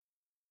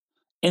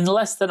In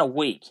less than a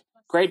week,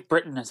 Great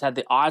Britain has had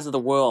the eyes of the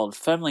world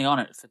firmly on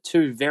it for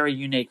two very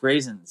unique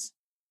reasons.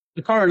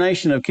 The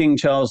coronation of King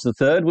Charles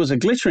III was a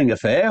glittering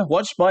affair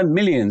watched by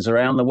millions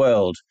around the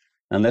world.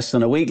 And less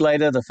than a week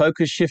later, the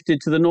focus shifted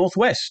to the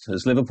northwest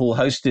as Liverpool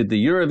hosted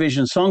the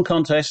Eurovision Song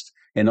Contest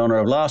in honour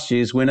of last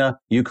year's winner,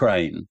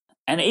 Ukraine.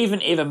 And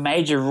even if a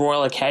major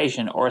royal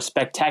occasion or a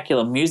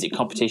spectacular music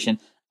competition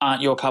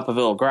aren't your cup of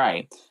Earl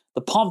Grey,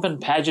 the pomp and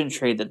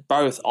pageantry that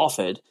both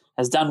offered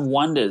has done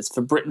wonders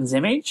for Britain's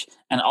image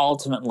and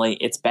ultimately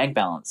its bank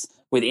balance,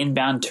 with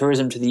inbound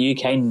tourism to the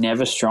UK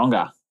never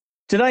stronger.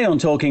 Today on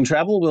Talking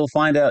Travel, we'll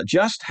find out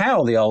just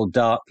how the old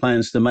dart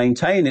plans to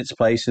maintain its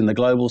place in the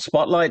global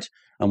spotlight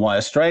and why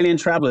Australian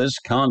travellers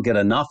can't get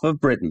enough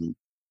of Britain.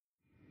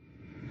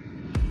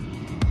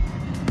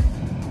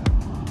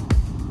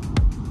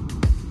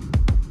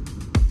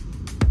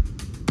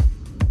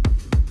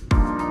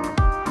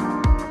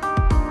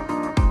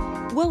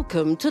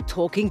 Welcome to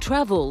Talking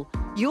Travel,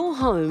 your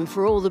home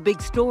for all the big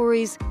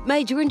stories,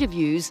 major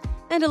interviews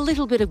and a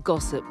little bit of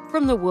gossip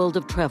from the world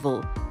of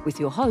travel, with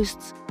your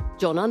hosts,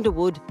 John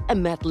Underwood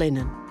and Matt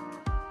Lennon.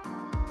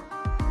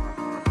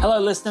 Hello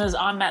listeners,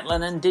 I'm Matt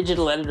Lennon,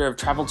 digital editor of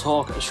Travel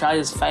Talk,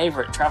 Australia's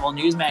favourite travel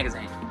news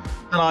magazine.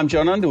 And I'm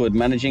John Underwood,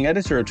 managing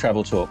editor of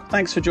Travel Talk.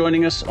 Thanks for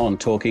joining us on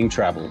Talking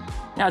Travel.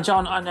 Now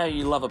John, I know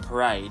you love a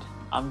parade.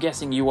 I'm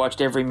guessing you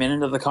watched every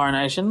minute of the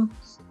coronation?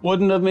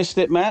 Wouldn't have missed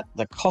it, Matt.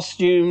 The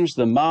costumes,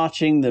 the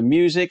marching, the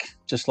music,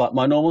 just like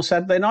my normal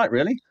Saturday night,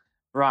 really.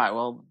 Right,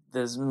 well,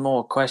 there's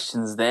more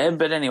questions there.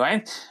 But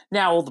anyway,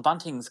 now all the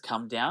buntings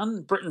come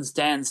down. Britain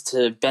stands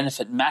to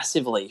benefit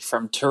massively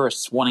from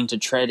tourists wanting to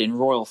tread in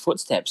royal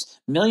footsteps,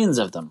 millions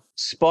of them.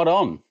 Spot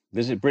on.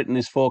 Visit Britain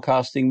is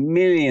forecasting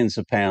millions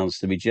of pounds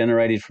to be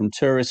generated from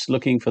tourists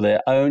looking for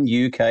their own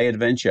UK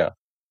adventure.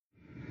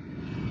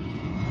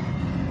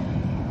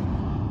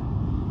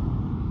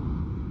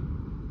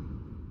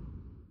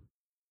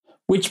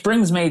 Which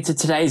brings me to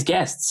today's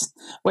guests.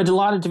 We're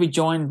delighted to be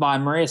joined by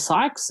Maria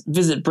Sykes,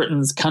 Visit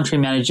Britain's country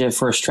manager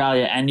for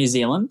Australia and New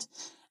Zealand,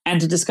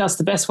 and to discuss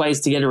the best ways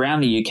to get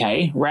around the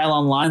UK, Rail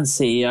Online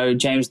CEO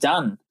James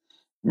Dunne.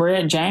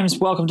 Maria, James,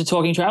 welcome to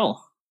Talking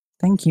Travel.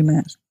 Thank you,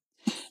 Matt.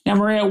 Now,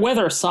 Maria,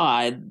 weather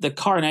aside, the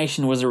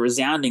coronation was a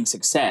resounding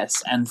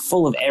success and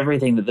full of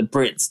everything that the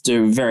Brits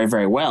do very,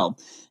 very well.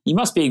 You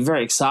must be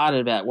very excited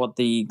about what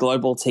the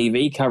global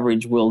TV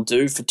coverage will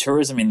do for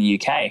tourism in the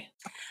UK.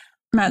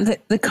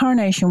 Matt, the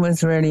coronation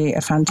was really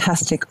a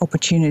fantastic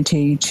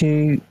opportunity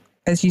to,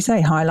 as you say,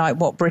 highlight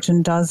what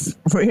Britain does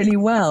really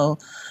well.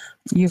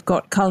 You've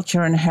got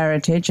culture and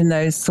heritage and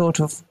those sort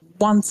of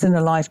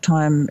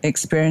once-in-a-lifetime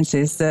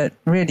experiences that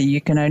really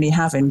you can only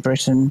have in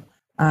Britain.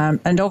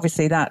 And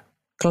obviously that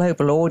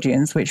global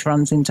audience, which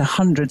runs into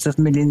hundreds of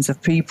millions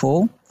of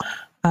people,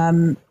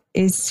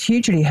 is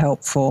hugely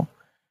helpful.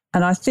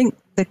 And I think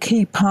the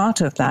key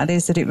part of that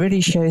is that it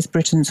really shows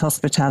Britain's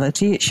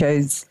hospitality. It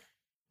shows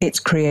its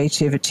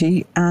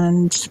creativity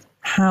and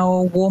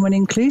how warm and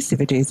inclusive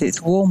it is. It's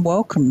warm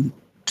welcome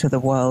to the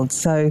world.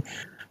 So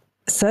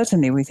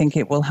certainly we think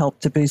it will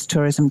help to boost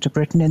tourism to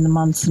Britain in the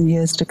months and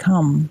years to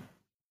come.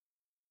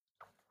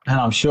 And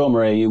I'm sure,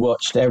 Maria, you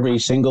watched every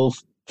single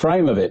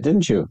frame of it,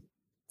 didn't you?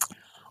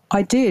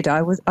 I did.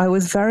 I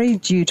was very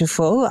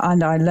dutiful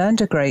and I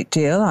learned a great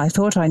deal. I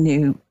thought I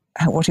knew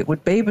what it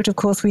would be, but of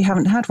course we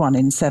haven't had one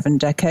in 7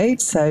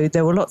 decades. So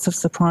there were lots of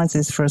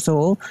surprises for us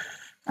all.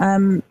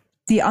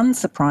 The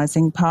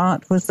unsurprising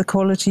part was the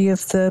quality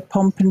of the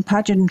pomp and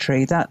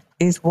pageantry. That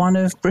is one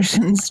of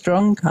Britain's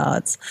strong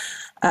cards.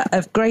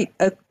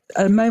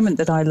 A moment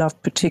that I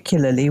loved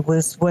particularly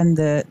was when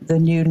the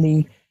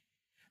newly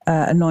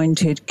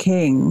anointed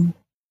king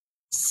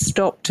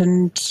stopped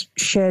and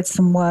shared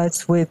some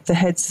words with the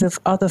heads of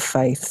other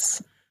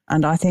faiths.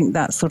 And I think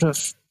that sort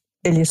of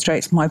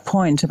illustrates my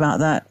point about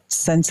that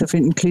sense of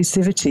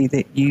inclusivity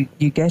that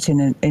you get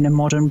in a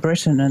modern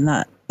Britain and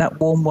that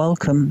warm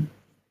welcome.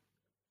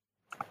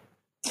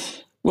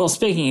 Well,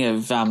 speaking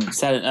of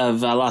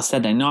last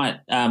Saturday night,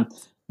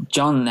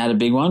 John had a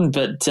big one,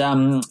 but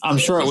I'm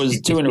sure it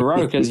was 2 in a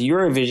row because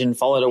Eurovision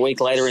followed a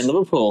week later in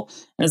Liverpool.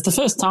 And it's the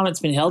first time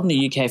it's been held in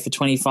the UK for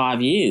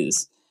 25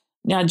 years.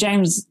 Now,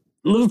 James,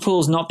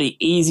 Liverpool's not the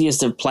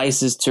easiest of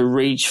places to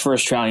reach for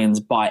Australians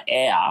by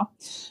air,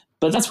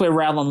 but that's where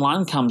Rail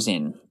Online comes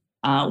in.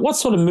 What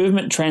sort of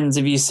movement trends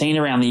have you seen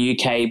around the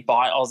UK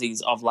by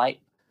Aussies of late?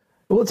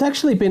 Well, it's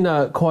actually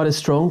been quite a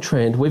strong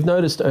trend. We've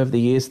noticed over the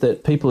years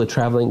that people are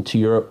travelling to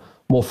Europe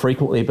more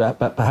frequently, but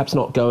perhaps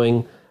not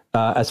going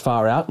as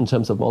far out in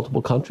terms of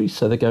multiple countries.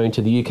 So they're going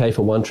to the UK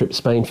for one trip,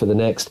 Spain for the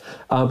next.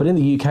 But in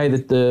the UK,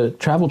 the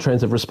travel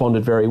trends have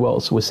responded very well.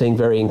 So we're seeing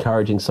very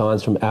encouraging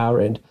signs from our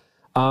end.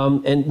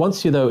 And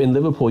once you're, though, in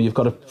Liverpool, you've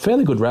got a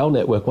fairly good rail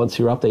network. Once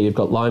you're up there, you've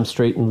got Lime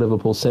Street and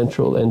Liverpool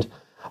Central. And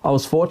I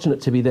was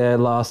fortunate to be there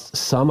last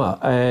summer,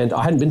 and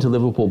I hadn't been to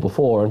Liverpool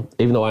before. And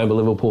even though I am a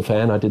Liverpool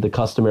fan, I did the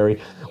customary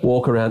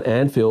walk around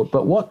Anfield.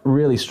 But what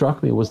really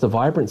struck me was the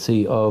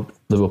vibrancy of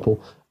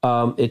Liverpool.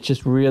 It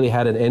just really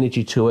had an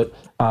energy to it.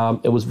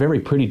 It was very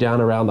pretty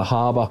down around the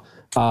harbour.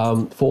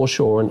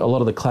 foreshore, and a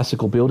lot of the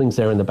classical buildings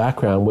there in the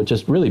background would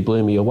just really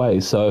blew me away.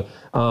 So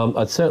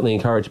I'd certainly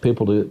encourage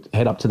people to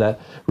head up to that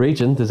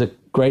region. There's a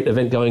great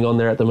event going on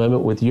there at the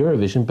moment with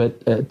Eurovision,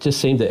 but it just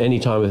seems at any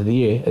time of the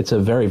year, it's a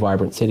very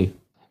vibrant city.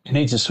 You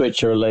need to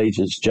switch your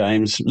allegiance,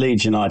 James.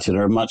 Leeds United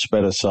are a much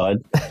better side.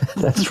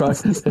 That's right.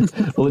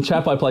 Well, the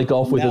chap I play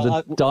golf with is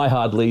a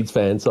diehard Leeds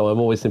fan, so I'm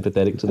always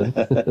sympathetic to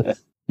them.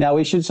 Now,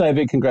 we should say a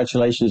big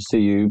congratulations to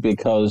you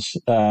because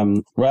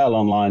Rail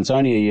Online's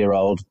only a year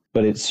old,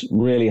 but it's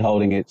really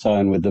holding its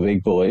own with the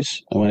big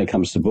boys when it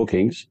comes to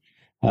bookings.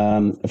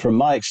 From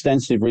my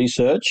extensive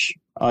research,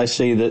 I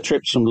see that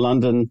trips from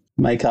London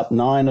make up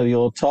 9 of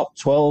your top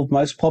 12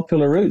 most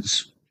popular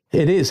routes.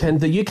 It is, and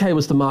the UK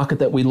was the market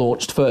that we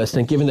launched first,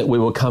 and given that we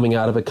were coming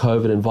out of a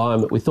COVID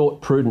environment, we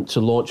thought prudent to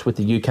launch with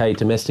the UK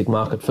domestic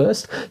market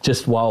first,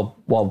 just while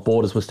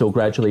borders were still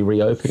gradually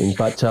reopening.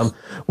 But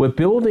we're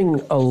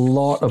building a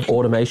lot of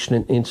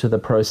automation into the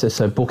process,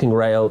 so booking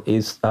rail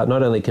is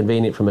not only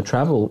convenient from a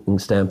travelling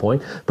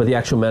standpoint, but the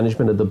actual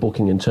management of the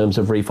booking in terms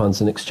of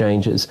refunds and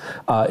exchanges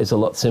is a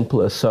lot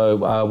simpler.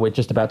 So we're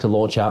just about to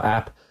launch our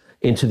app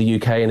into the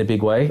UK in a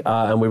big way,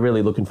 and we're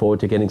really looking forward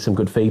to getting some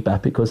good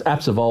feedback because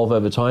apps evolve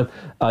over time.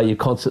 You're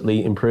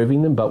constantly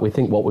improving them, but we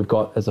think what we've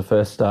got as a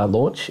first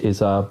launch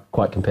is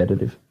quite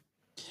competitive.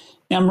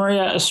 Now,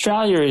 Maria,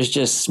 Australia is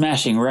just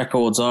smashing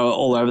records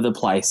all over the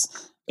place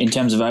in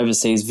terms of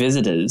overseas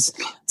visitors.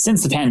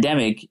 Since the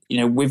pandemic,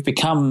 we've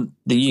become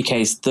the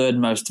UK's third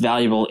most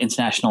valuable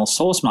international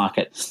source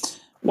market.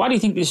 Why do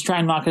you think the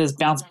Australian market has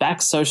bounced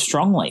back so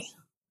strongly?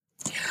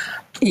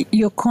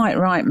 You're quite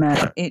right,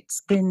 Matt.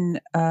 It's been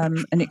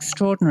an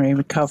extraordinary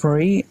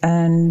recovery,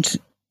 and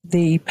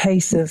the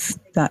pace of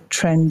that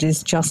trend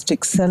is just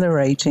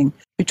accelerating.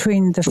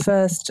 Between the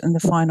first and the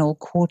final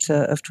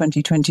quarter of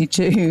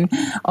 2022,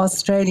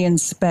 Australian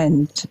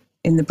spend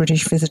in the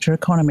British visitor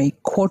economy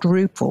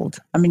quadrupled.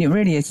 I mean, it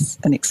really is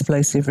an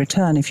explosive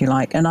return, if you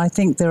like, and I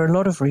think there are a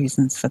lot of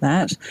reasons for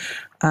that.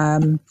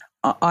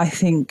 I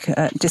think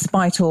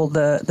despite all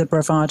the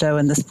bravado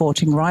and the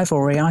sporting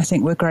rivalry, I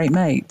think we're great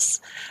mates.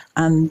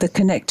 And the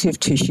connective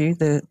tissue,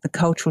 the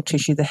cultural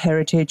tissue, the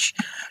heritage,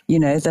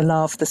 the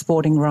love, the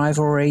sporting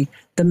rivalry,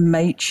 the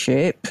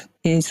mateship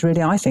is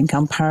really, I think,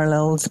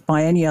 unparalleled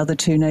by any other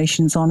two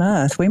nations on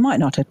earth. We might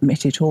not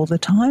admit it all the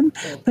time,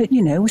 but,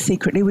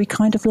 secretly we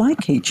kind of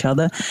like each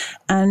other.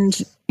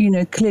 And,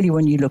 clearly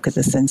when you look at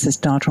the census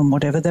data and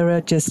whatever, there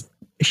are just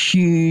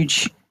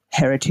huge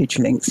heritage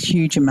links,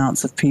 huge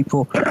amounts of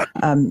people.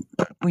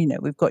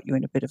 We've got you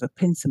in a bit of a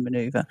pincer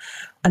maneuver.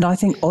 And I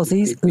think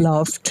Aussies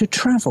love to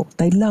travel.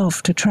 They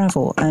love to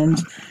travel. And,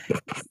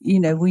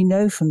 we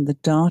know from the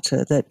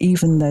data that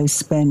even though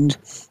spend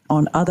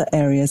on other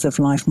areas of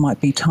life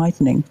might be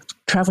tightening,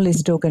 travel is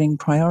still getting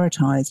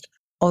prioritized.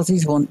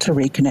 Aussies want to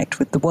reconnect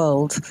with the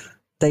world.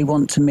 They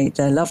want to meet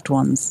their loved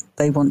ones.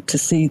 They want to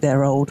see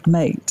their old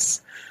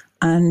mates.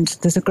 And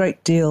there's a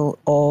great deal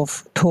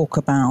of talk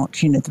about,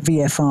 the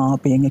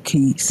VFR being a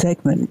key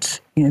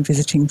segment,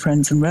 visiting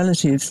friends and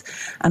relatives.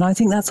 And I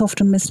think that's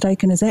often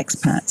mistaken as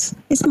expats.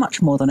 It's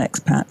much more than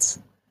expats.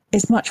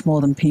 It's much more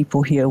than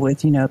people here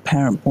with, a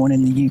parent born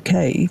in the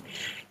UK.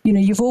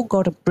 You've all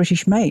got a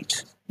British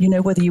mate.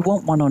 Whether you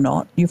want one or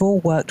not, you've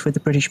all worked with a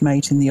British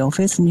mate in the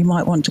office and you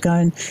might want to go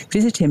and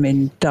visit him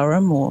in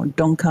Durham or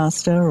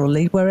Doncaster or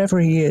Leeds, wherever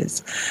he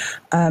is.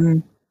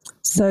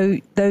 So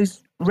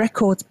those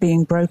records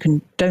being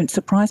broken don't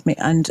surprise me,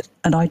 and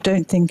I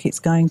don't think it's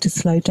going to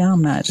slow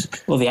down, Matt.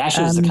 Well, the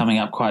Ashes are coming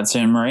up quite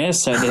soon, Maria,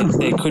 so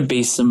there could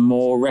be some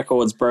more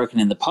records broken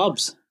in the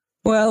pubs.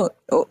 Well,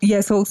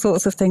 yes, all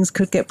sorts of things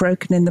could get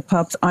broken in the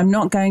pubs. I'm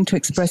not going to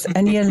express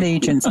any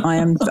allegiance. I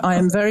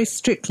am very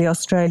strictly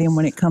Australian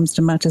when it comes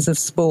to matters of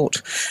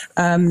sport,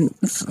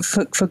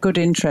 for good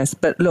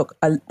interest. But look,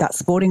 that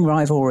sporting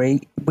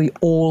rivalry, we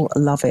all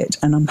love it,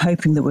 and I'm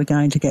hoping that we're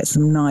going to get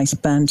some nice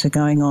banter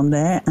going on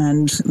there,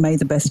 and may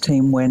the best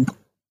team win.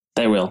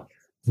 They will.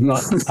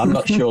 I'm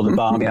not sure the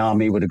Barmy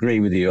Army would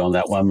agree with you on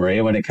that one,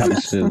 Maria, when it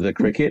comes to the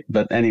cricket.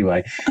 But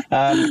anyway,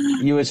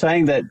 you were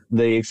saying that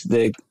the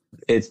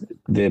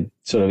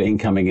sort of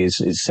incoming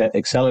is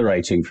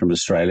accelerating from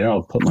Australia.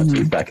 I'll put my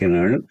teeth back in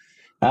on it.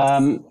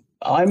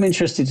 I'm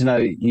interested to know,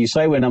 you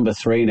say we're number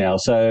 3 now,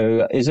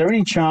 so is there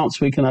any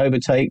chance we can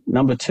overtake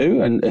number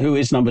 2? And who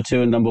is number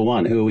 2 and number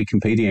 1? Who are we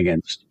competing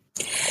against?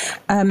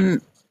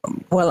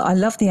 Well, I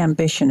love the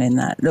ambition in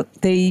that. Look,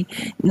 the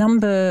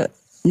number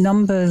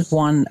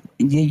 1,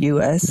 the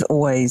US,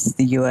 always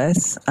the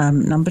US.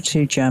 Number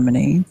 2,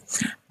 Germany.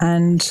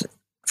 And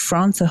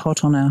France are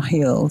hot on our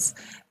heels.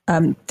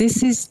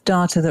 This is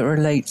data that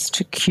relates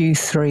to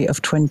Q3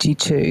 of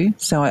 22,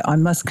 so I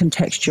must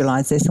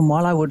contextualize this. And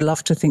while I would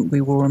love to think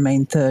we will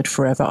remain third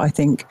forever, I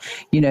think,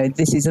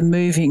 this is a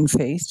moving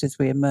feast as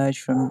we emerge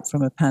from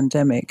a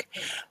pandemic.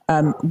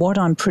 What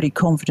I'm pretty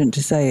confident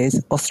to say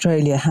is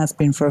Australia has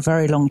been for a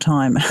very long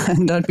time,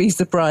 and I'd be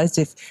surprised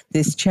if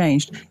this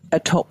changed, a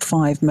top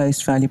 5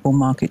 most valuable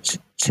market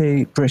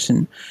to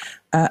Britain.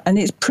 And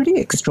it's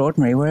pretty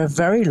extraordinary. We're a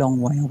very long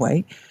way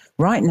away.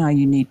 Right now,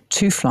 you need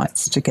 2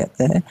 flights to get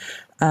there.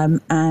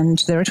 And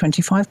there are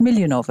 25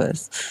 million of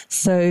us.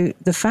 So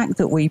the fact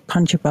that we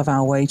punch above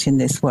our weight in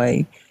this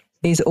way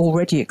is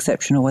already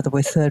exceptional, whether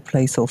we're 3rd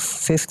place or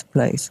 5th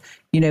place.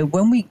 You know,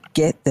 when we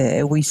get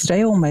there, we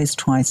stay almost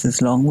twice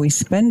as long, we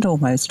spend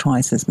almost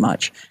twice as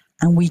much,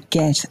 and we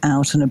get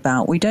out and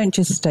about. We don't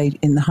just stay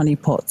in the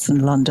honeypots in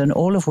London,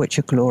 all of which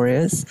are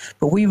glorious,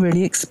 but we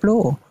really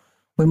explore.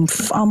 We're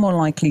far more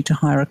likely to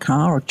hire a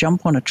car or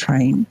jump on a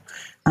train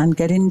and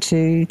get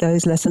into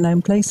those lesser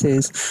known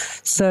places.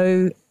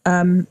 So,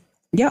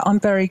 yeah, I'm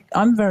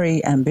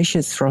very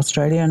ambitious for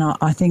Australia, and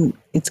I think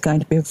it's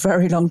going to be a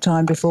very long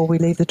time before we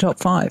leave the top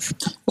 5.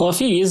 Well, a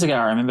few years ago,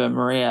 I remember,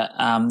 Maria,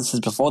 this is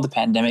before the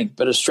pandemic,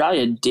 but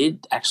Australia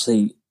did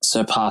actually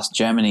surpass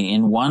Germany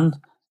in one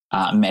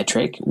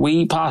metric.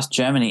 We passed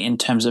Germany in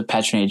terms of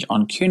patronage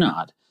on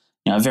Cunard,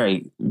 you know, a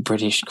very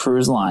British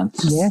cruise line.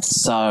 Yes.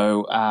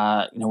 So,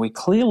 you know, we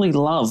clearly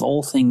love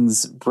all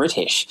things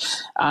British.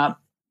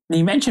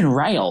 You mentioned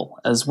rail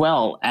as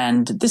well,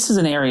 and this is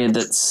an area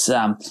that's,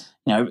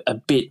 you know, a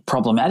bit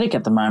problematic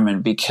at the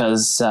moment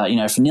because, you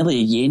know, for nearly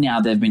a year now,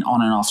 they've been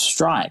on and off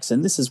strikes.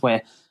 And this is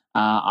where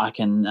I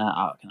can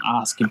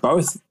ask you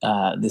both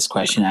this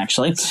question,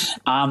 actually.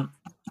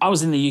 I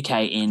was in the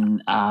UK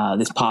in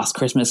this past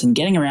Christmas, and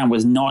getting around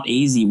was not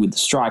easy with the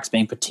strikes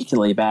being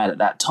particularly bad at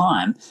that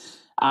time.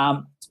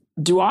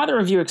 Do either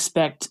of you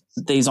expect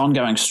these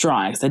ongoing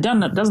strikes? There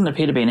doesn't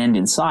appear to be an end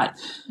in sight.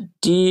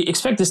 Do you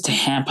expect this to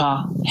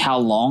hamper how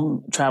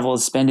long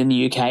travellers spend in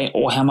the UK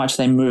or how much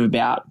they move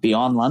about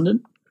beyond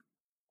London?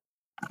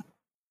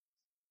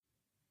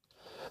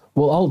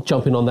 Well, I'll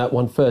jump in on that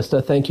one first.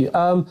 Thank you.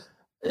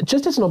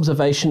 Just as an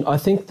observation, I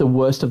think the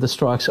worst of the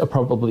strikes are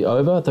probably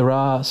over. There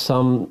are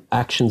some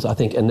actions, I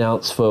think,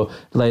 announced for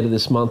later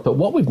this month. But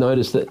what we've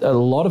noticed that a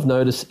lot of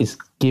notice is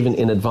given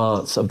in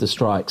advance of the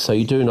strike. So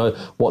you do know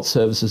what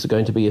services are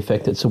going to be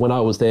affected. So when I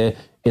was there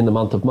in the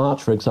month of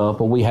March, for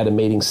example, we had a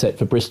meeting set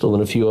for Bristol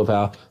and a few of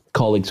our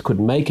colleagues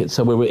couldn't make it.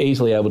 So we were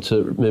easily able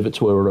to move it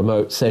to a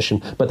remote session.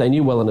 But they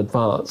knew well in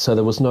advance. So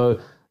there was no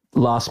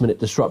last-minute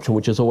disruption,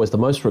 which is always the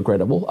most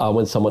regrettable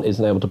when someone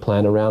isn't able to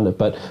plan around it.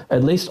 But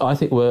at least I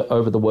think we're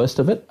over the worst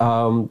of it.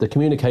 The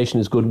communication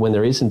is good when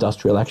there is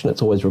industrial action.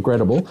 It's always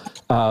regrettable,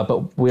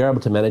 but we're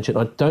able to manage it.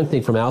 I don't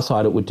think from our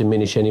side it would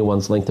diminish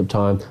anyone's length of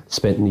time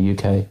spent in the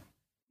UK.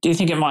 Do you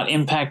think it might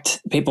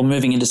impact people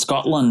moving into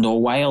Scotland or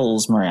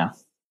Wales, Maria?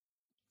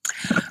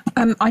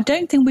 I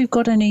don't think we've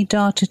got any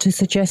data to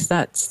suggest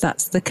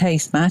that's the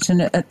case, Matt.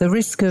 And at the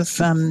risk of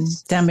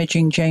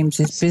damaging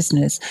James's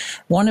business,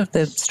 one of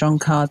the strong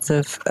cards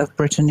of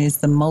Britain is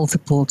the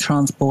multiple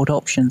transport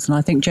options. And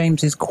I think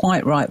James is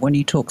quite right when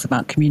he talks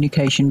about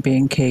communication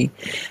being key.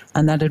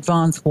 And that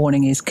advance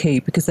warning is key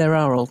because there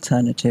are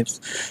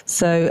alternatives.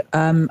 So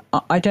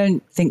I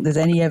don't think there's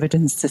any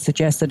evidence to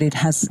suggest that it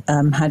has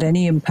had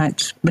any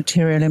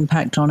material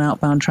impact on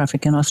outbound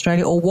traffic in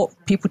Australia or what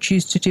people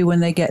choose to do when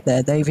they get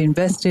there. They've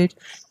invested,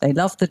 they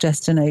love the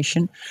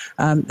destination,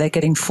 they're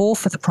getting 4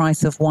 for the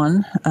price of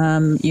 1.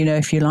 You know,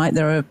 if you like,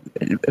 there are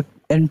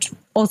and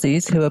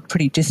Aussies who are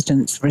pretty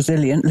distance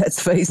resilient,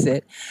 let's face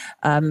it,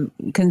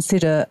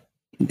 consider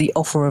the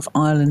offer of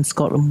Ireland,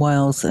 Scotland,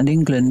 Wales and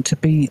England to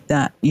be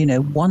that, you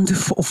know,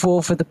 wonderful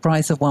 4 for the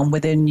price of 1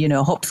 within, you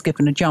know, a hop, skip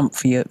and a jump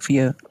for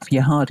your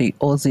hardy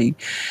Aussie.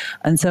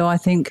 And so I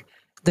think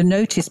the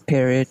notice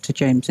period, to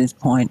James's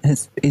point,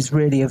 is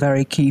really a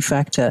very key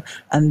factor,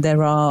 and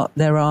there are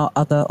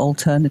other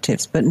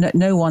alternatives, but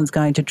no one's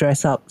going to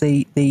dress up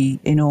the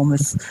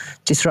enormous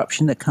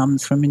disruption that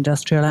comes from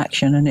industrial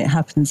action, and it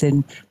happens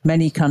in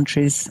many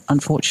countries,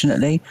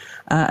 unfortunately,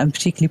 and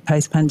particularly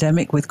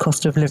post-pandemic with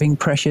cost of living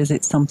pressures.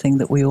 It's something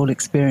that we all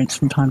experience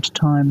from time to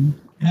time.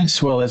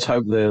 Yes, well, let's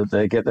hope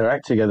they get their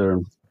act together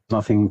and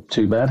nothing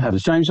too bad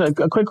happens. James, a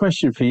quick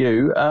question for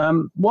you.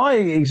 Why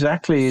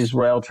exactly is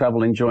rail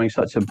travel enjoying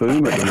such a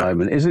boom at the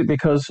moment? Is it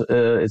because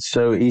it's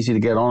so easy to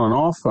get on and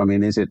off? I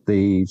mean, is it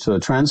the sort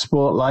of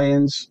transport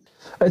lanes?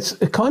 It's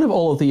kind of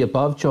all of the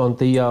above, John.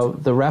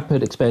 The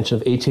rapid expansion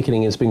of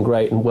e-ticketing has been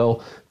great and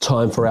well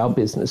timed for our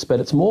business, but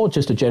it's more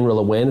just a general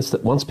awareness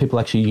that once people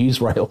actually use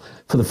rail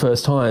for the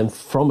first time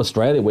from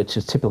Australia, which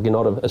is typically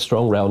not a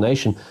strong rail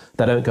nation,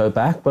 they don't go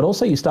back. But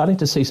also you're starting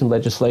to see some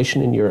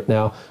legislation in Europe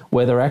now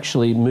where they're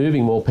actually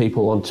moving more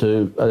people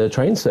onto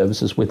train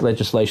services with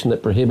legislation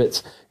that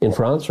prohibits, in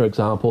France, for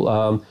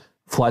example,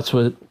 flights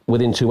were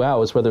within 2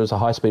 hours where there was a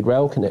high-speed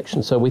rail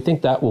connection. So we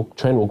think that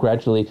trend will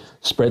gradually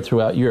spread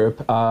throughout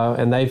Europe.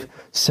 And they've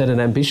set an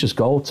ambitious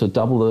goal to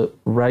double the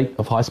rate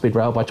of high-speed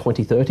rail by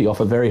 2030 off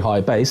a very high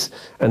base.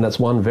 And that's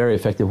one very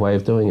effective way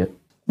of doing it.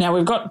 Now,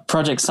 we've got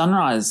Project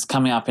Sunrise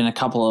coming up in a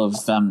couple of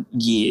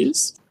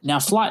years. Now,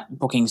 flight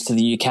bookings to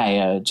the UK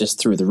are just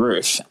through the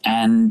roof.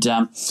 And,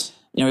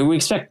 you know, we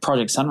expect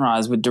Project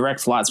Sunrise with direct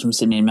flights from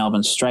Sydney and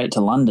Melbourne straight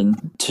to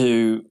London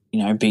to,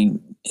 you know, be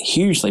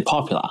hugely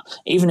popular,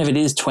 even if it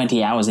is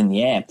 20 hours in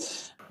the air.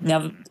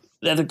 Now,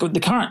 the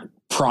current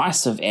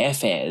price of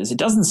airfares, it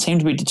doesn't seem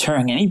to be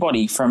deterring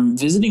anybody from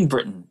visiting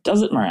Britain,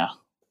 does it, Maria?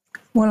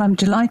 Well, I'm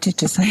delighted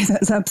to say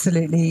that's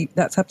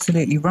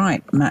absolutely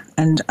right, Matt.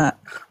 And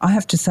I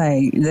have to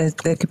say,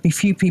 there could be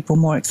few people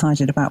more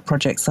excited about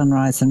Project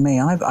Sunrise than me.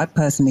 I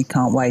personally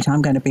can't wait.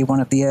 I'm going to be one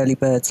of the early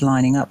birds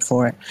lining up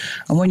for it.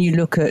 And when you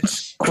look at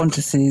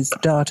Qantas's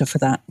data for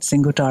that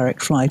single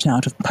direct flight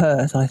out of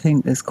Perth, I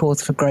think there's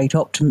cause for great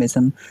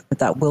optimism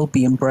that will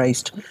be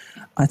embraced.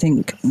 I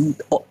think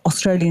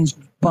Australians,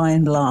 by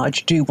and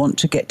large, do want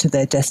to get to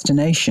their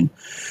destination.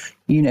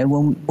 You know,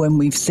 when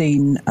we've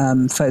seen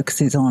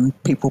focuses on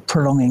people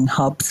prolonging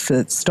hubs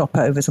for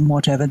stopovers and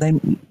whatever,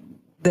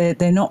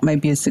 they're not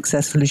maybe as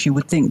successful as you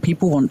would think.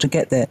 People want to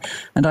get there.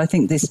 And I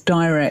think this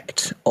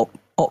direct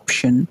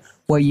option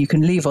where you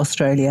can leave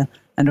Australia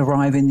and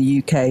arrive in the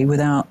UK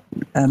without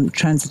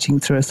transiting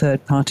through a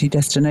third-party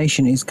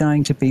destination is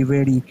going to be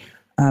really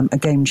a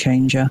game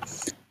changer.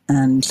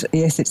 And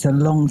yes, it's a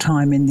long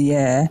time in the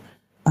air,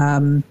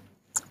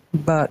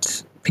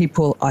 but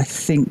people, I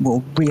think,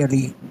 will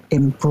really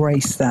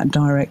embrace that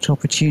direct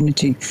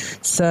opportunity.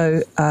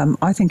 So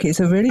I think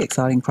it's a really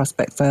exciting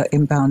prospect for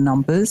inbound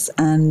numbers,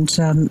 and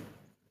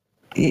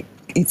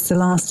it's the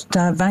last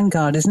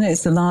vanguard, isn't it?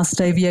 It's the last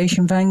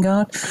aviation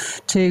vanguard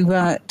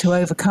to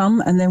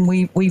overcome, and then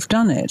we've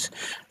done it.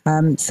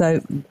 So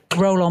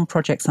roll on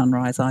Project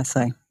Sunrise, I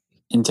say.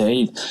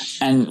 Indeed.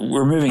 And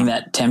removing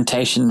that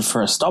temptation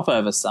for a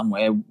stopover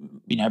somewhere,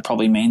 you know,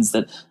 probably means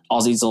that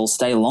Aussies will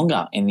stay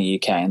longer in the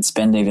UK and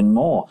spend even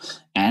more.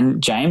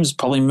 And James,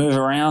 probably move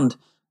around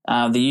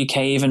the UK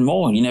even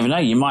more. You never know.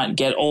 You might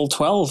get all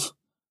 12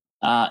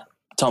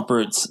 top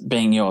routes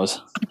being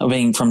yours, or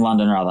being from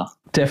London, rather.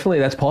 Definitely,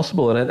 that's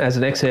possible. And as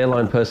an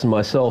ex-airline person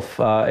myself,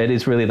 it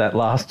is really that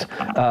last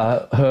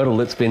hurdle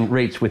that's been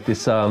reached with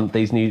this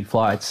these new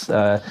flights,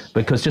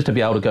 because just to be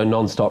able to go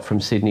non-stop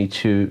from Sydney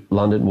to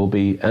London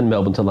and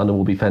Melbourne to London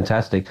will be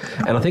fantastic.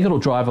 And I think it'll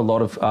drive a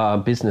lot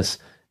of business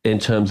in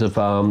terms of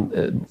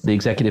the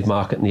executive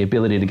market and the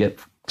ability to get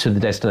to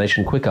the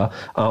destination quicker.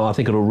 I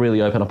think it'll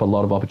really open up a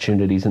lot of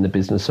opportunities in the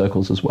business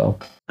circles as well.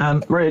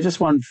 Maria, just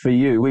one for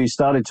you. We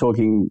started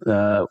talking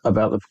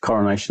about the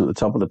coronation at the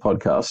top of the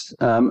podcast.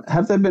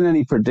 Have there been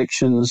any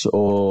predictions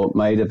or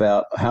made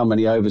about how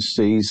many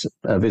overseas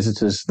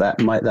visitors that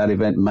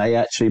event may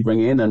actually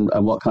bring in, and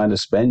what kind of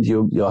spend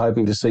you're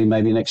hoping to see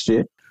maybe next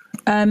year?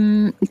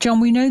 John,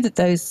 we know that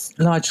those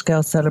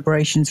large-scale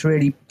celebrations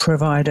really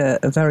provide a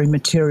very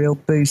material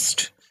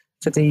boost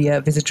for the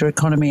visitor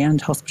economy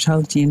and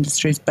hospitality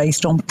industries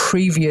based on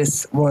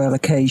previous royal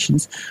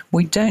occasions.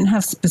 We don't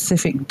have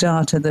specific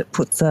data that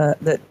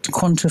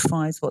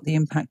quantifies what the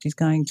impact is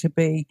going to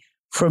be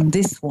from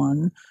this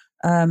one.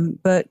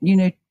 But, you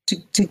know,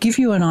 to give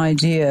you an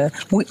idea,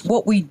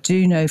 what we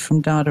do know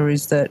from data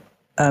is that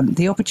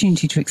the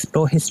opportunity to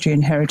explore history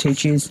and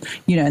heritage is,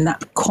 you know, and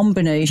that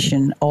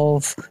combination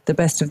of the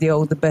best of the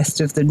old, the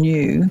best of the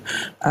new,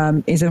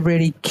 is a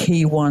really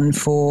key one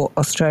for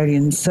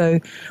Australians. So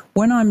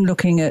when I'm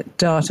looking at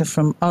data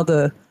from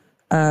other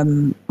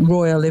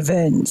royal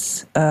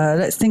events,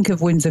 let's think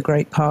of Windsor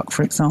Great Park,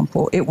 for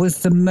example. It was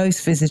the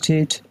most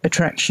visited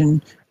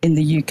attraction in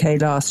the UK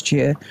last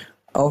year.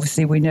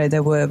 Obviously, we know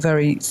there were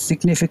very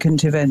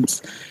significant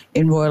events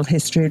in royal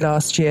history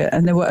last year,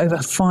 and there were over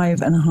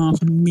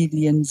 5.5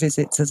 million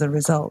visits as a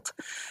result.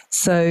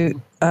 So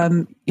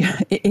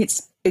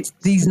it's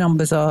these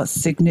numbers are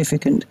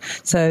significant.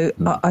 So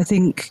I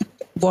think,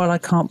 while I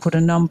can't put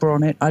a number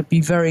on it, I'd be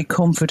very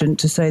confident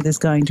to say there's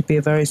going to be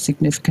a very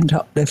significant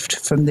uplift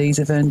from these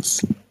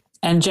events.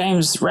 And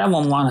James,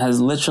 Revlon One has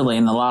literally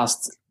in the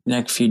last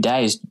few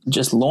days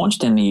just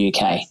launched in the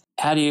UK.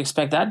 How do you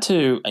expect that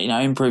to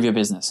improve your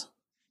business?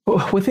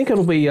 Well, we think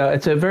it'll be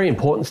it's a very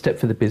important step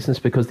for the business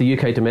because the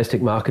UK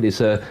domestic market is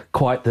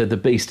quite the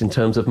beast in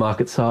terms of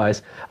market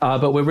size.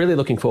 But we're really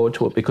looking forward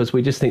to it because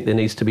we just think there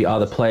needs to be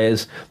other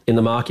players in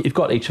the market. You've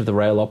got each of the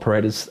rail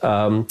operators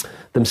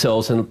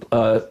themselves and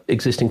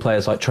existing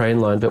players like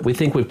Trainline, but we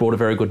think we've brought a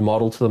very good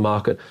model to the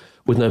market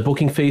with no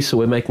booking fees, so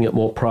we're making it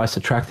more price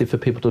attractive for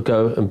people to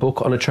go and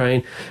book on a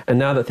train. And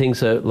now that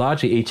things are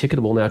largely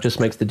e-ticketable now, it just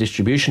makes the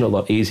distribution a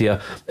lot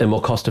easier and more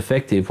cost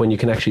effective when you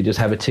can actually just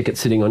have a ticket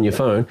sitting on your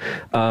phone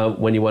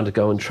when you want to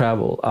go and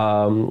travel.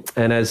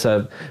 And as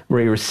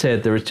Maria has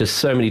said, there is just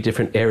so many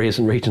different areas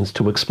and regions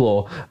to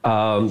explore.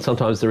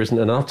 Sometimes there isn't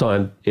enough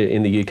time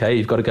in the UK.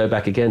 You've got to go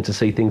back again to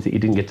see things that you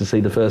didn't get to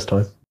see the first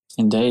time.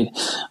 Indeed.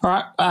 All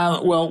right.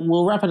 Well,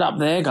 we'll wrap it up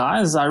there,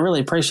 guys. I really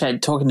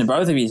appreciate talking to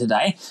both of you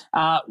today.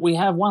 We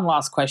have one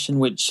last question,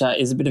 which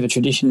is a bit of a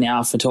tradition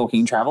now for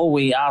Talking Travel.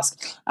 We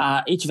ask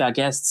each of our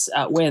guests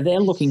where they're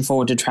looking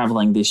forward to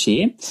travelling this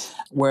year,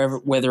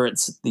 whether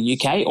it's the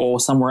UK or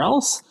somewhere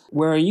else.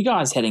 Where are you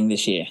guys heading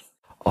this year?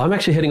 I'm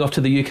actually heading off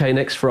to the UK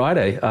next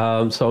Friday,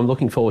 so I'm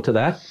looking forward to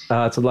that.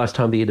 It's a nice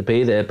time of the year to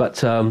be there,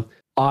 but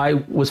I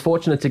was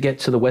fortunate to get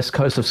to the west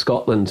coast of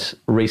Scotland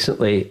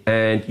recently,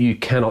 and you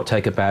cannot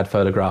take a bad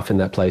photograph in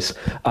that place.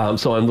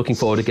 So I'm looking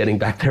forward to getting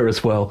back there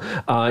as well.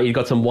 You've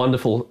got some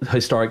wonderful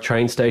historic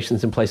train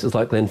stations in places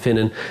like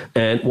Glenfinnan,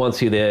 and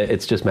once you're there,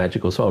 it's just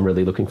magical. So I'm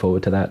really looking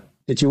forward to that.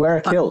 Did you wear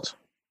a kilt?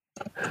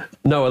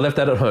 No, I left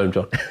that at home,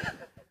 John.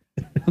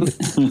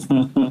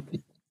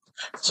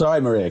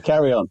 Sorry, Maria,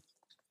 carry on.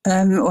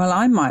 Well,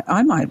 I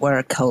might wear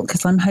a coat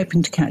because I'm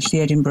hoping to catch the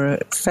Edinburgh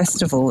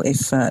Festival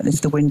if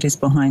the wind is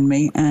behind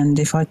me, and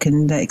if I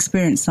can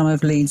experience some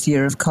of Leeds'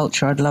 Year of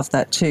Culture, I'd love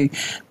that too.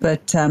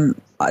 But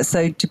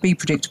so to be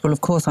predictable,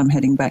 of course, I'm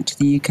heading back to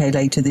the UK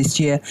later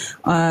this year.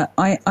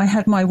 I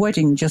had my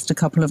wedding just a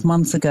couple of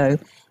months ago,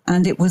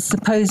 and it was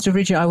supposed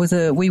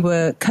originally we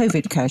were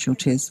COVID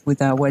casualties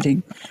with our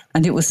wedding,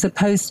 and it was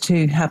supposed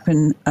to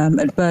happen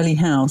at Burghley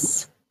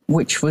House,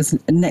 which was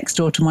next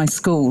door to my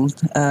school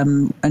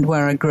and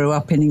where I grew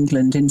up in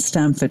England, in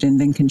Stamford in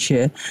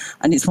Lincolnshire.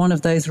 And it's one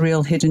of those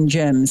real hidden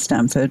gems,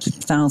 Stamford,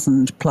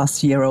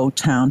 1,000-plus-year-old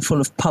town full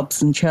of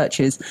pubs and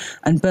churches.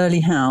 And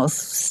Burghley House,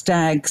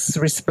 stags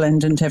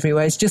resplendent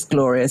everywhere. It's just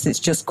glorious. It's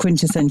just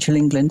quintessential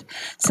England.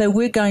 So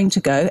we're going to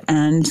go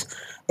and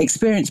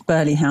experience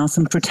Burghley House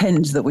and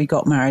pretend that we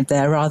got married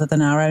there rather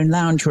than our own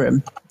lounge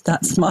room.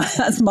 That's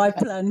my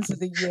plan for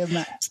the year,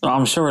 Matt. Well,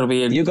 I'm sure it'll be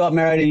You got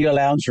married in your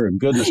lounge room.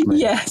 Goodness me.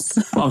 Yes.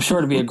 Well, I'm sure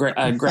it'll be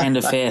a grand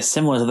affair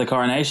similar to the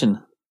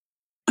coronation.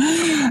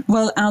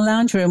 Well, our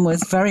lounge room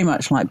was very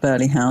much like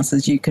Burghley House,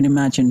 as you can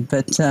imagine,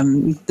 but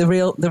the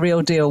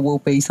real deal will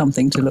be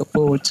something to look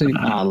forward to.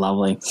 Oh,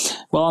 lovely.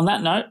 Well, on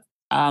that note,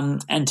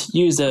 and to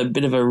use a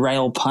bit of a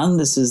rail pun,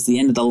 this is the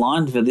end of the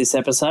line for this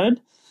episode.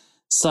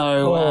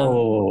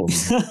 So,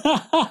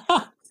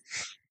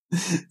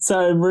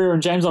 so Maria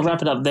and James, I'll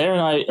wrap it up there.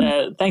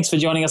 And thanks for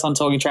joining us on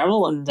Talking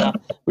Travel, and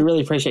we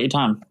really appreciate your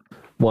time.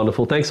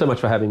 Wonderful. Thanks so much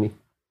for having me.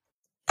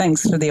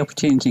 Thanks for the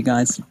opportunity,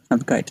 guys.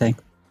 Have a great day.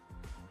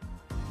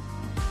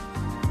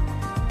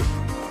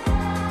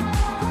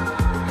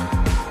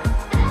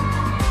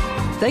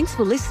 Thanks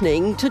for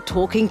listening to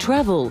Talking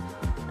Travel.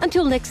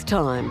 Until next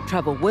time,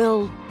 travel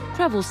well,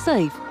 travel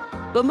safe,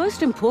 but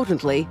most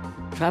importantly,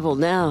 travel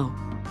now.